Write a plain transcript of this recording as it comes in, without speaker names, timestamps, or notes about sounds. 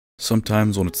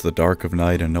Sometimes when it's the dark of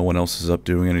night and no one else is up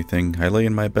doing anything, I lay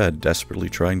in my bed desperately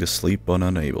trying to sleep but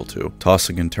unable to.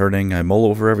 Tossing and turning, I mull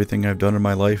over everything I've done in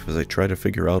my life as I try to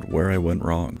figure out where I went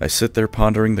wrong. I sit there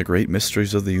pondering the great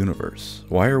mysteries of the universe.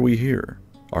 Why are we here?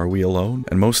 Are we alone?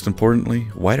 And most importantly,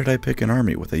 why did I pick an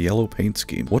army with a yellow paint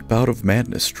scheme? What bout of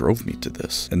madness drove me to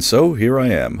this? And so, here I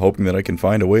am, hoping that I can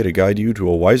find a way to guide you to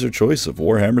a wiser choice of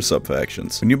Warhammer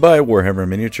Subfactions. When you buy Warhammer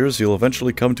miniatures, you'll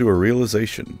eventually come to a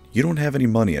realization. You don't have any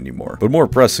money anymore. But more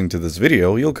pressing to this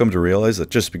video, you'll come to realize that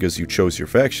just because you chose your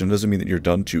faction doesn't mean that you're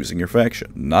done choosing your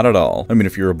faction. Not at all. I mean,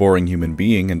 if you're a boring human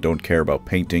being and don't care about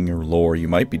painting or lore, you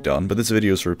might be done, but this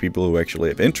video is for people who actually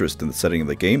have interest in the setting of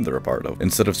the game they're a part of,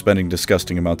 instead of spending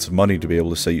disgusting amounts of money to be able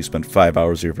to say you spent 5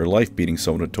 hours of your life beating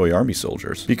someone with toy army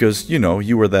soldiers. Because, you know,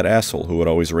 you were that asshole who would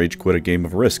always rage quit a game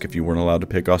of Risk if you weren't allowed to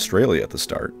pick Australia at the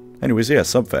start. Anyways, yeah,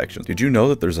 Subfactions. Did you know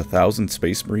that there's 1,000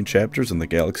 Space Marine chapters in the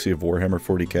galaxy of Warhammer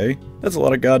 40k? That's a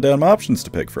lot of goddamn options to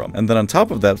pick from. And then on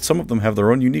top of that, some of them have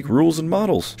their own unique rules and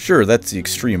models. Sure, that's the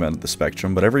extreme end of the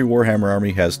spectrum, but every Warhammer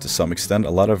army has, to some extent,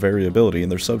 a lot of variability in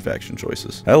their subfaction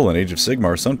choices. Hell, in Age of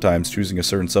Sigmar, sometimes choosing a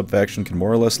certain subfaction can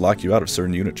more or less lock you out of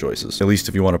certain unit choices, at least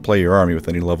if you want to play your army with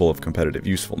any level of competitive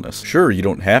usefulness. Sure, you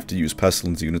don't have to use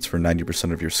Pestilence units for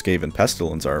 90% of your Skaven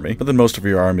Pestilence army, but then most of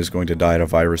your army is going to die to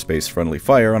virus-based friendly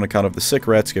fire on account of the sick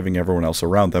rats giving everyone else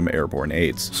around them airborne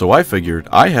aids. So I figured,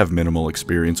 I have minimal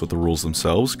experience with the rules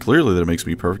themselves, clearly that makes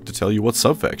me perfect to tell you what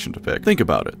subfaction to pick. Think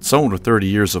about it, someone with 30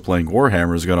 years of playing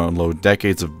Warhammer is going to unload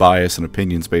decades of bias and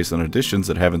opinions based on additions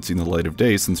that haven't seen the light of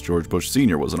day since George Bush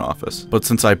Sr. was in office. But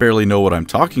since I barely know what I'm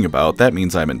talking about, that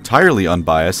means I'm entirely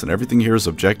unbiased and everything here is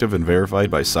objective and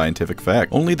verified by scientific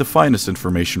fact. Only the finest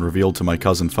information revealed to my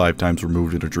cousin 5 times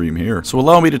removed in a dream here. So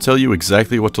allow me to tell you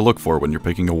exactly what to look for when you're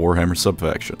picking a Warhammer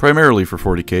subfaction. Primarily for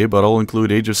 40k, but I'll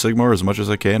include Age of Sigmar as much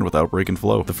as I can without breaking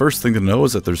flow. The first thing to know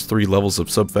is that there's 3 levels of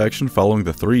subfaction following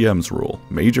the 3 M's rule: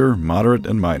 major, moderate,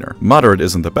 and minor. Moderate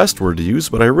isn't the best word to use,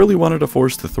 but I really wanted to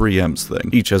force the 3 M's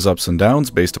thing. Each has ups and downs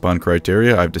based upon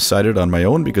criteria I've decided on my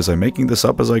own because I'm making this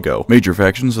up as I go. Major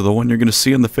factions are the one you're going to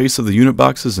see on the face of the unit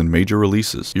boxes in major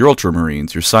releases. Your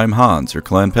Ultramarines, your Simhans, your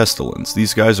Clan Pestilence,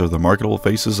 these guys are the marketable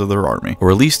faces of their army. Or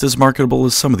at least as marketable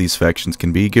as some of these factions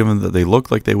can be, given that they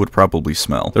look like they would probably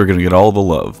smell. They're going to get all the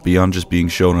love, beyond just being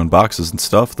shown on boxes and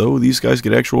stuff, though these guys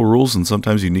get actual rules and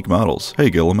sometimes unique models. Hey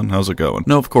Gilliman, how's it going?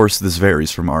 Now of course this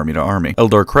varies from army to army.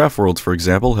 Eldar Craft Worlds, for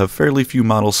example, have fairly few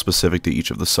models specific to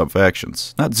each of the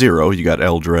subfactions. Not zero, you got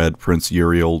Eldred, Prince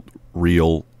Uriel,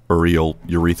 Uriel,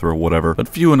 Urethra, whatever, but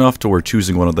few enough to where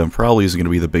choosing one of them probably isn't going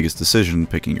to be the biggest decision in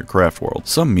picking your craft world.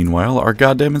 Some, meanwhile, are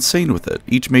goddamn insane with it.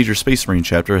 Each major Space Marine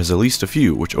chapter has at least a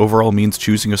few, which overall means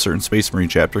choosing a certain Space Marine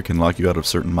chapter can lock you out of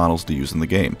certain models to use in the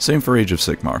game. Same for Age of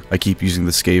Sigmar. I keep using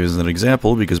the Skaven as an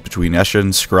example because between Eshin,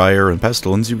 Scryer, and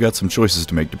Pestilence, you've got some choices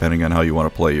to make depending on how you want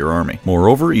to play your army.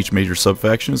 Moreover, each major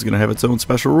subfaction is going to have its own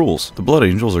special rules. The Blood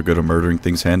Angels are good at murdering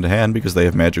things hand to hand because they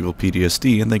have magical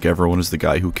PTSD and think everyone is the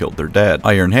guy who killed their dad.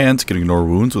 Iron Hands can ignore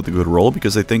wounds with a good roll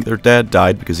because they think their dad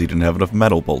died because he didn't have enough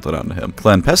metal bolted onto him.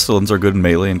 Clan Pestilence are good in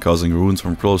melee and causing wounds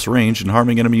from close range and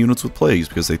harming enemy units with plagues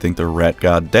because they think their rat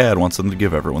god dad wants them to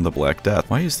give everyone the Black Death.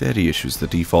 Why is daddy issues the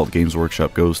default Games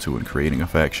Workshop goes to when creating a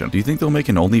faction? Do you think they'll make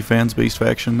an OnlyFans based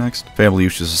faction next? Family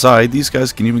issues aside, these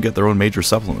guys can even get their own major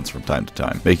supplements from time to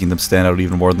time, making them stand out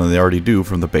even more than they already do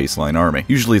from the baseline army.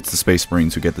 Usually it's the Space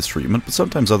Marines who get this treatment, but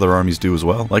sometimes other armies do as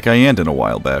well, like Iandin a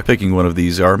while back. Picking one of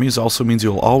these armies also means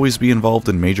you'll always be involved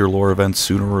in major lore events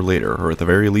sooner or later, or at the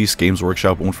very least Games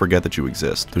Workshop won't forget that you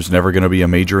exist. There's never going to be a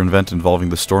major event involving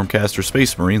the Stormcast or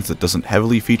Space Marines that doesn't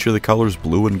heavily feature the colors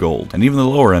blue and gold, and even the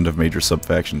lower end of major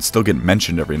subfactions still get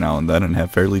mentioned every now and then and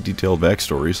have fairly detailed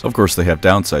backstories. Of course they have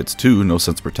downsides too, no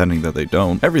sense pretending that they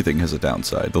don't. Everything has a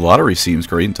downside. The lottery seems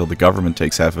great until the government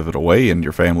takes half of it away and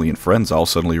your family and friends all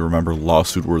suddenly remember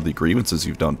lawsuit-worthy grievances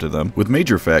you've done to them. With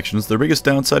major factions, their biggest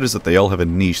downside is that they all have a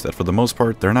niche that for the most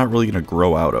part they're not really going to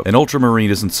grow out of. An Ultramarine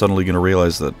isn't suddenly going to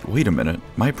realize that, wait a minute,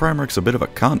 my Primarch's a bit of a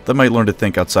cunt. They might learn to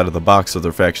think outside of the box of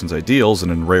their faction's ideals,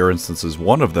 and in rare instances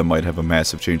one of them might have a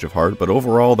massive change of heart, but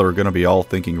overall they're going to be all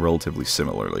thinking relatively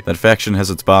similarly. That faction has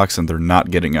its box and they're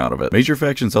not getting out of it. Major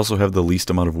factions also have the least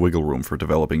amount of wiggle room for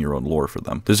developing your own lore for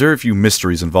them. There's very few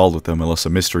mysteries involved with them unless a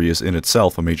mystery is in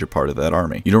itself a major part of that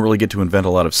army. You don't really get to invent a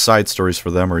lot of side stories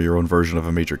for them or your own version of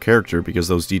a major character because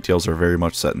those details are very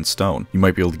much set in stone. You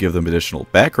might be able to give them additional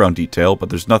background detail, but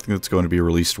there's nothing that's going to be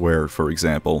released where, for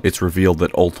example, it's revealed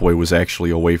that Ultway was actually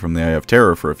away from the Eye of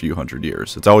Terror for a few hundred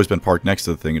years. It's always been parked next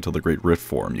to the thing until the Great Rift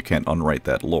formed. You can't unwrite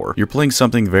that lore. You're playing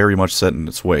something very much set in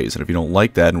its ways, and if you don't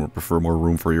like that and would prefer more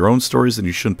room for your own stories, then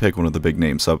you shouldn't pick one of the big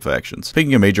name subfactions.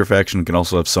 Picking a major faction can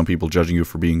also have some people judging you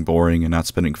for being boring and not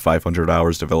spending 500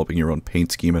 hours developing your own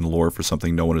paint scheme and lore for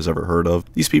something no one has ever heard of.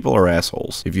 These people are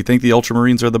assholes. If you think the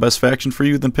Ultramarines are the best faction for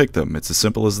you, then pick them. It's as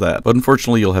simple as that. But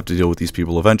unfortunately, you'll have to deal with these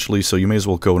people eventually, so you may as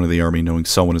well go into the army knowing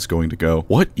someone is going to go,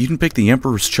 "What? You didn't pick the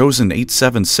Emperor's Chosen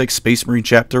 876 Space Marine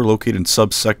chapter located in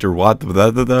subsector what in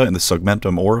the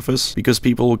Segmentum Orifice?" Because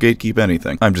people will gatekeep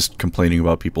anything. I'm just complaining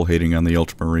about people hating on the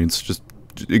Ultramarines. Just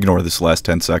ignore this last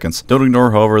 10 seconds. Don't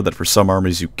ignore, however, that for some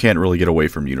armies you can't really get away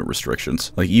from unit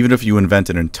restrictions. Like, even if you invent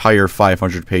an entire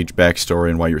 500-page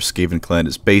backstory on why your Skaven clan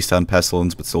is based on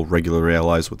Pestilence but still regularly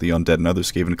allies with the Undead and other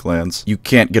Skaven clans, you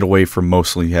can't get away from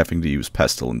mostly having to use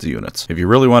Pestilence units. If you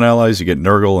really want allies, you get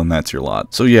Nurgle, and that's your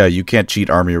lot. So yeah, you can't cheat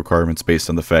army requirements based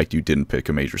on the fact you didn't pick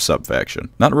a major subfaction.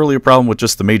 Not really a problem with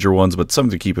just the major ones, but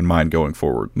something to keep in mind going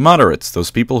forward. Moderates,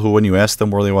 those people who when you ask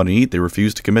them where they want to eat, they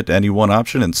refuse to commit to any one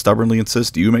option and stubbornly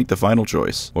insist you make the final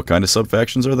choice. What kind of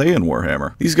subfactions are they in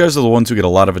Warhammer? These guys are the ones who get a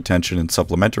lot of attention in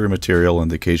supplementary material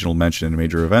and the occasional mention in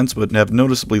major events, but have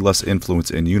noticeably less influence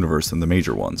in universe than the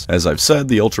major ones. As I've said,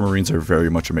 the Ultramarines are very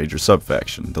much a major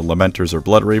subfaction. The Lamenters or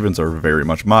Blood Ravens are very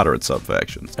much moderate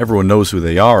subfactions. Everyone knows who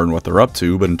they are and what they're up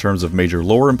to, but in terms of major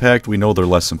lore impact, we know they're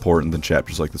less important than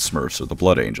chapters like the Smurfs or the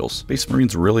Blood Angels. Space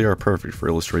Marines really are perfect for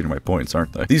illustrating my points,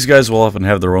 aren't they? These guys will often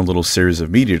have their own little series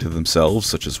of media to themselves,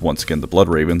 such as once again the Blood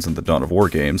Ravens and the Dawn of War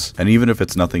games, and even if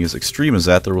it's nothing as extreme as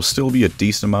that, there will still be a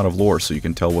decent amount of lore so you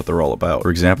can tell what they're all about.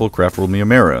 For example, Craftworld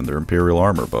Miamera and their Imperial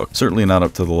Armor book. Certainly not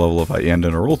up to the level of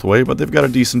Iandan or Ulthway, but they've got a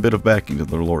decent bit of backing to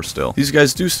their lore still. These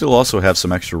guys do still also have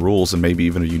some extra rules and maybe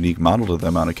even a unique model to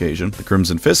them on occasion. The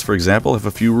Crimson Fist, for example, have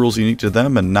a few rules unique to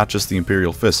them and not just the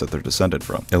Imperial Fist that they're descended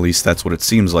from. At least that's what it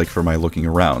seems like for my looking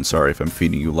around. Sorry if I'm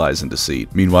feeding you lies and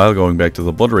deceit. Meanwhile, going back to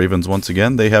the Blood Ravens once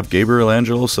again, they have Gabriel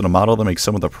Angelos and a model that makes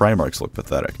some of the Primarchs look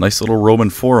pathetic. Nice little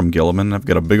Roman Forum, Gilliman. I've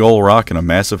got a big old rock and a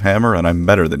massive hammer, and I'm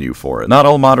better than you for it. Not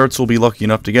all moderates will be lucky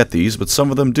enough to get these, but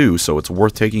some of them do, so it's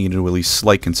worth taking into at least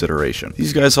slight consideration.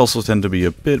 These guys also tend to be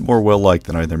a bit more well-liked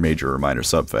than either major or minor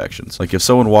subfactions. Like, if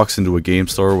someone walks into a game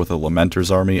store with a Lamenter's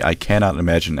army, I cannot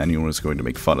imagine anyone is going to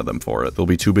make fun of them for it. They'll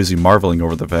be too busy marveling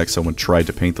over the fact someone tried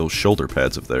to paint those shoulder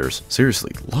pads of theirs.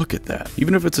 Seriously, look at that.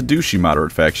 Even if it's a douchey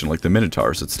moderate faction like the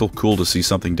Minotaurs, it's still cool to see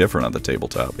something different on the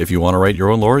tabletop. If you want to write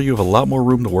your own lore, you have a lot more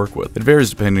room to work with. It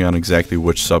varies depending on exactly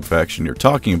which subfaction you're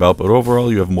talking about, but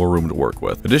overall you have more room to work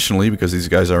with. Additionally, because these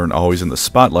guys aren't always in the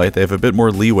spotlight, they have a bit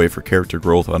more leeway for character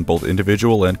growth on both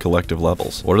individual and collective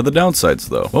levels. What are the downsides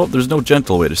though? Well, there's no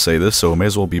gentle way to say this, so I may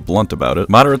as well be blunt about it.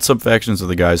 Moderate subfactions are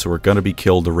the guys who are gonna be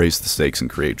killed to raise the stakes and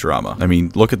create drama. I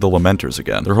mean, look at the Lamenters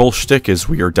again. Their whole shtick is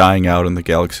we are dying out and the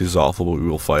galaxy is awful, but we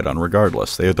will fight on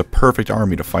regardless. They are the perfect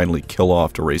army to finally kill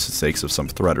off to raise the stakes of some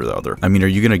threat or the other. I mean, are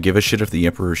you gonna give a shit if the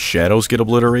Emperor's shadows get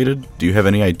obliterated? Do you have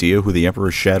any idea who the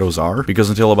Emperor's shadows are? Because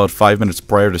until about 5 minutes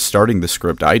prior to starting the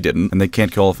script, I didn't, and they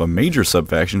can't kill off a major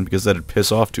subfaction because that'd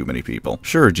piss off too many people.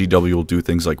 Sure, GW will do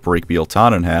things like break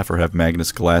Bieltan in half or have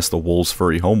Magnus glass the wolves'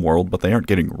 furry homeworld, but they aren't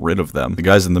getting rid of them. The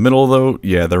guys in the middle, though,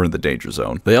 yeah, they're in the danger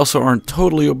zone. They also aren't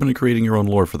totally open to creating your own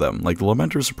lore for them. Like, the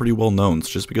Lamenters are pretty well known, so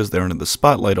just because they aren't in the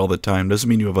spotlight all the time doesn't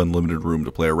mean you have unlimited room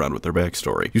to play around with their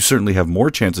backstory. You certainly have more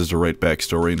chances to write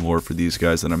backstory and lore for these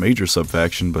guys than a major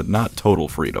subfaction, but not total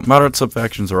freedom. Moderate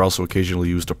subfactions are also occasionally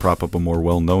used to prop up a more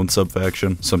well-known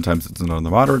subfaction. Sometimes it's another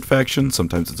moderate faction,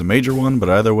 sometimes it's a major one, but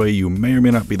either way, you may or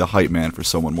may not be the hype man for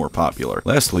someone more popular.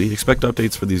 Lastly, expect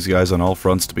updates for these guys on all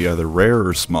fronts to be either rare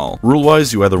or small.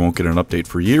 Rule-wise, you either won't get an update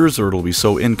for years, or it'll be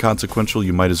so inconsequential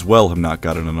you might as well have not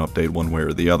gotten an update one way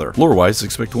or the other. Lore-wise,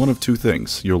 expect one of two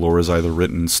things. Your lore is either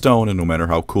written in stone, and no matter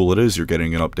how cool it is, you're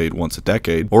getting an update once a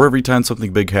decade, or every time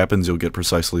something big happens, you'll get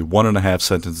precisely 1.5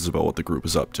 sentences about what the group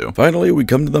is up to. Finally, we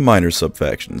come to the minor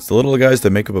subfactions, the little guys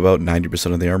that make up about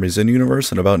 90% of the armies in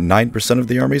universe and about 9% of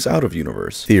the armies out of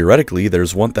universe. Theoretically,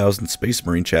 there's 1,000 Space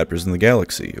Marine chapters in the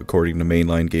galaxy. According to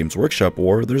mainline Games Workshop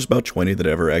lore, there's about 20 that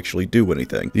ever actually do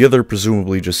anything. The other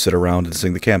presumably just sit around and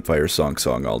sing the campfire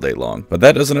song all day long. But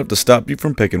that doesn't have to stop you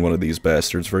from picking one of these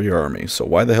bastards for your army, so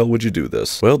why the hell would you do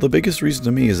this? Well, the biggest reason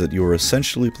to me is that you are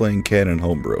essentially playing canon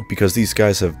homebrew. Because these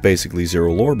guys have basically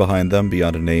zero lore behind them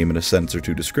beyond a name and a sentence or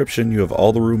two description, you have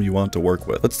all the room you want to work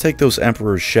with. Let's take those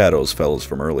Emperor's Shadows fellas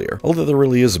from earlier. All that there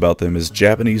really is about them is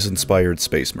Japanese-inspired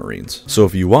space marines. So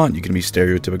if you want, you can be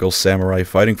stereotypical samurai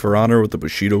fighting for honor with the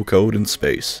Bushido Code in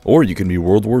space. Or you can be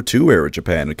World War II era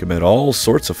Japan and commit all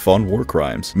sorts of fun war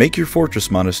crimes. Make your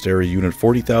Fortress Monastery Unit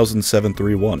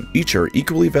 40,731. Each are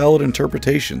equally valid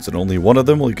interpretations, and only one of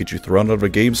them will get you thrown out of a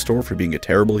game store for being a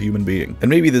terrible human being. And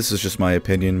maybe this is just my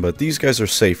opinion, but these guys are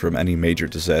safe from any major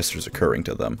disasters occurring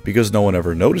to them. Because no one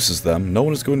ever notices them, no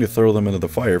one is going to throw them into the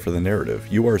fire for the narrative.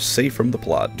 You are safe from the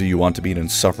plot. Do you want to be an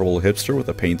insufferable hipster with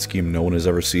a paint scheme no one has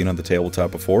ever seen on the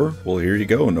tabletop before? Well, here you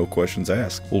go, no questions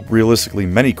asked. Well, realistically,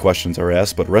 many questions are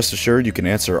asked, but rest assured you can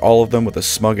answer all of them with the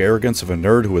smug arrogance of a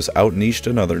nerd who has out-niched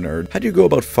another nerd. How do you go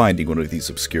about finding one of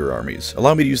these obscure armies?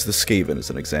 Allow me to use the Skaven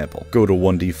as an example. Go to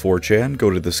 1D4chan,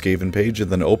 go to the Skaven page,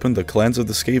 and then open the Clans of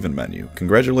the Skaven menu.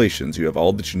 Congratulations, you have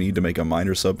all that you need to make a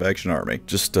minor Subfaction army.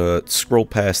 Just scroll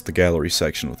past the gallery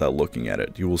section without looking at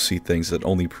it. You will see things that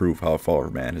only prove how far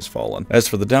man has fallen. As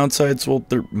for the downsides, well,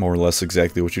 they're more or less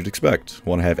exactly what you'd expect.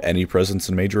 Want to have any presence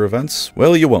in major events?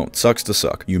 Well, you won't. Sucks to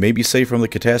suck. You may be safe from the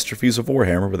catastrophes of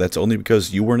Warhammer, but that's only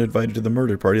because you weren't invited to the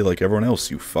murder party like everyone else,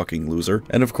 you fucking loser.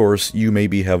 And of course, you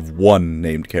maybe have one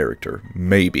named character.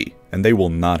 Maybe. And they will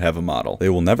not have a model. They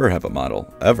will never have a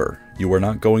model. Ever. You are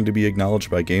not going to be acknowledged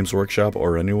by Games Workshop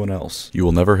or anyone else. You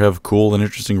will never have cool and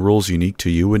interesting rules unique to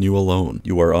you and you alone.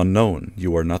 You are unknown.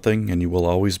 You are nothing, and you will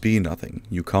always be nothing.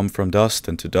 You come from dust,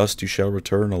 and to dust you shall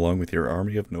return along with your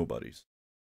army of nobodies.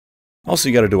 Also,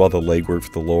 you gotta do all the legwork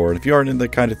for the lore, and if you aren't into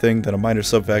that kind of thing, then a minor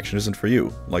Subfaction isn't for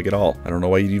you. Like at all. I don't know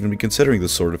why you'd even be considering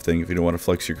this sort of thing if you don't want to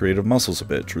flex your creative muscles a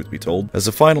bit, truth be told. As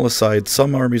a final aside,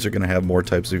 some armies are gonna have more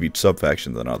types of each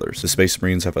Subfaction than others. The Space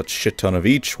Marines have a shit ton of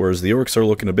each, whereas the Orcs are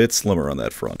looking a bit slimmer on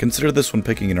that front. Consider this when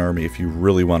picking an army if you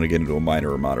really want to get into a minor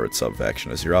or moderate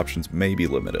Subfaction, as your options may be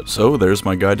limited. So there's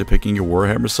my guide to picking your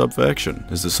Warhammer Subfaction.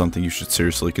 Is this something you should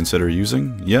seriously consider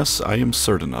using? Yes, I am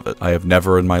certain of it. I have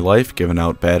never in my life given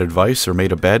out bad advice or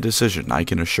made a bad decision, I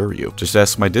can assure you. Just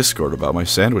ask my Discord about my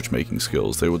sandwich making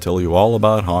skills. They will tell you all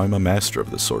about how I'm a master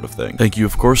of this sort of thing. Thank you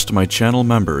of course to my channel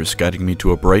members, guiding me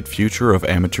to a bright future of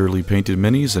amateurly painted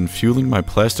minis and fueling my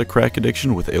plastic crack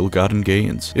addiction with ill-gotten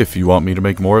gains. If you want me to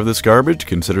make more of this garbage,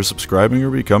 consider subscribing or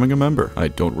becoming a member. I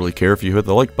don't really care if you hit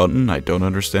the like button. I don't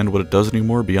understand what it does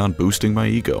anymore beyond boosting my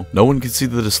ego. No one can see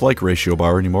the dislike ratio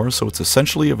bar anymore, so it's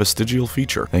essentially a vestigial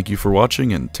feature. Thank you for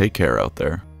watching and take care out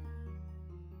there.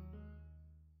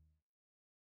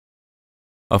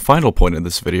 A final point in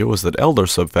this video is that Eldar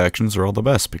subfactions are all the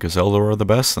best because Eldar are the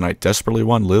best, and I desperately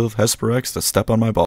want Lilith Hesperex to step on my balls.